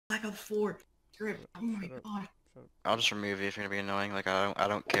Like a 4 script. Oh my god. I'll just remove you if you're gonna be annoying. Like I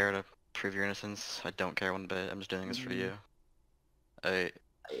don't care to prove your innocence. I don't care one bit. I'm just doing this for you. I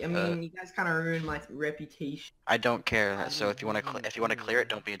mean, you guys kind of ruined my reputation. I don't care. So if you wanna clear it,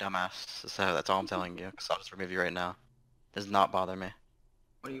 don't be a dumbass. So that's all I'm telling you. Cause I'll just remove you right now. Does not bother me.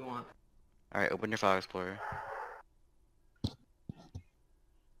 What do you want? All right, open your file explorer.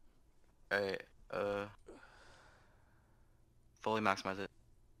 All right, fully maximize it.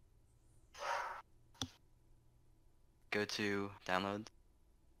 Go to download.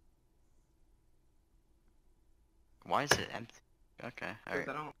 Why is it empty? Okay, all right.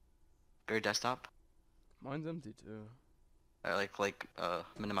 Go to desktop. Mine's empty too.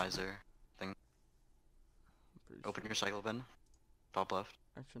 Minimizer thing. Open your cycle bin. Top left.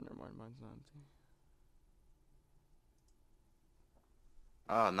 Actually, never mind. Mine's not empty.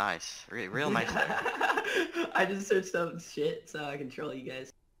 Oh, nice. Real nice there. I just searched up shit so I control you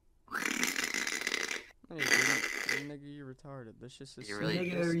guys. Hey, nigga, you retarded. This just is.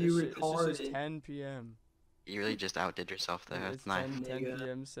 Nigga, you retarded. This is 10 p.m. You really just outdid yourself there. That's It's nice. 10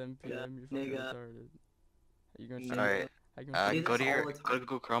 p.m., 7 p.m. You're fucking retarded. Are you gonna show Alright. Go to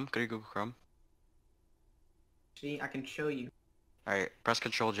Google Chrome. Go to Google Chrome. See, I can show you. Alright, press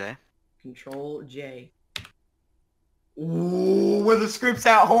Control J. Control J. Ooh, where the script's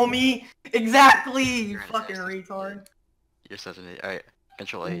at, homie? Exactly, you fucking retard. You're such an idiot. Alright,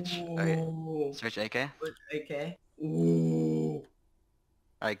 Control H. Alright, search AK. AK. Ooh.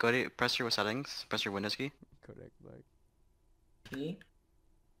 Alright, press your settings. Press your Windows key. Codec like. Key.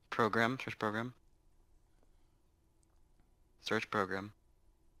 Program. Search program. Search program.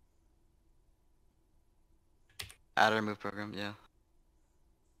 Add or remove program. Yeah.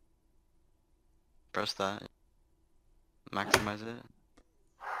 Press that. Maximize it.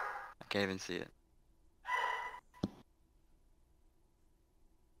 I can't even see it.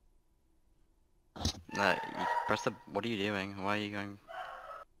 You press the. What are you doing? Why are you going?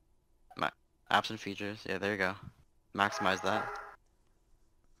 Apps and features. Yeah, there you go. Maximize that.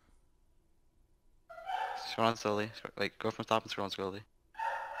 Scroll on slowly. Wait, go from top and scroll on slowly.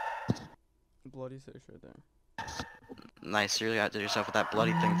 Bloody fish right there. Nice. You really outdid yourself with that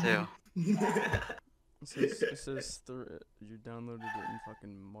bloody thing too. It says you downloaded it in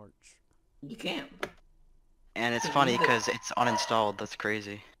fucking March. You can't. And it's funny because it's uninstalled. That's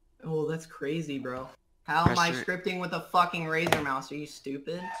crazy. Oh, that's crazy, bro. How am I scripting with a fucking Razer mouse? Are you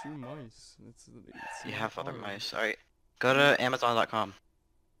stupid? 2 mice. You have other mice. Alright. Go to Amazon.com.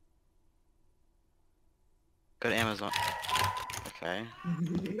 Go to Amazon. Okay.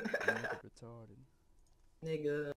 Retarded. Nigga.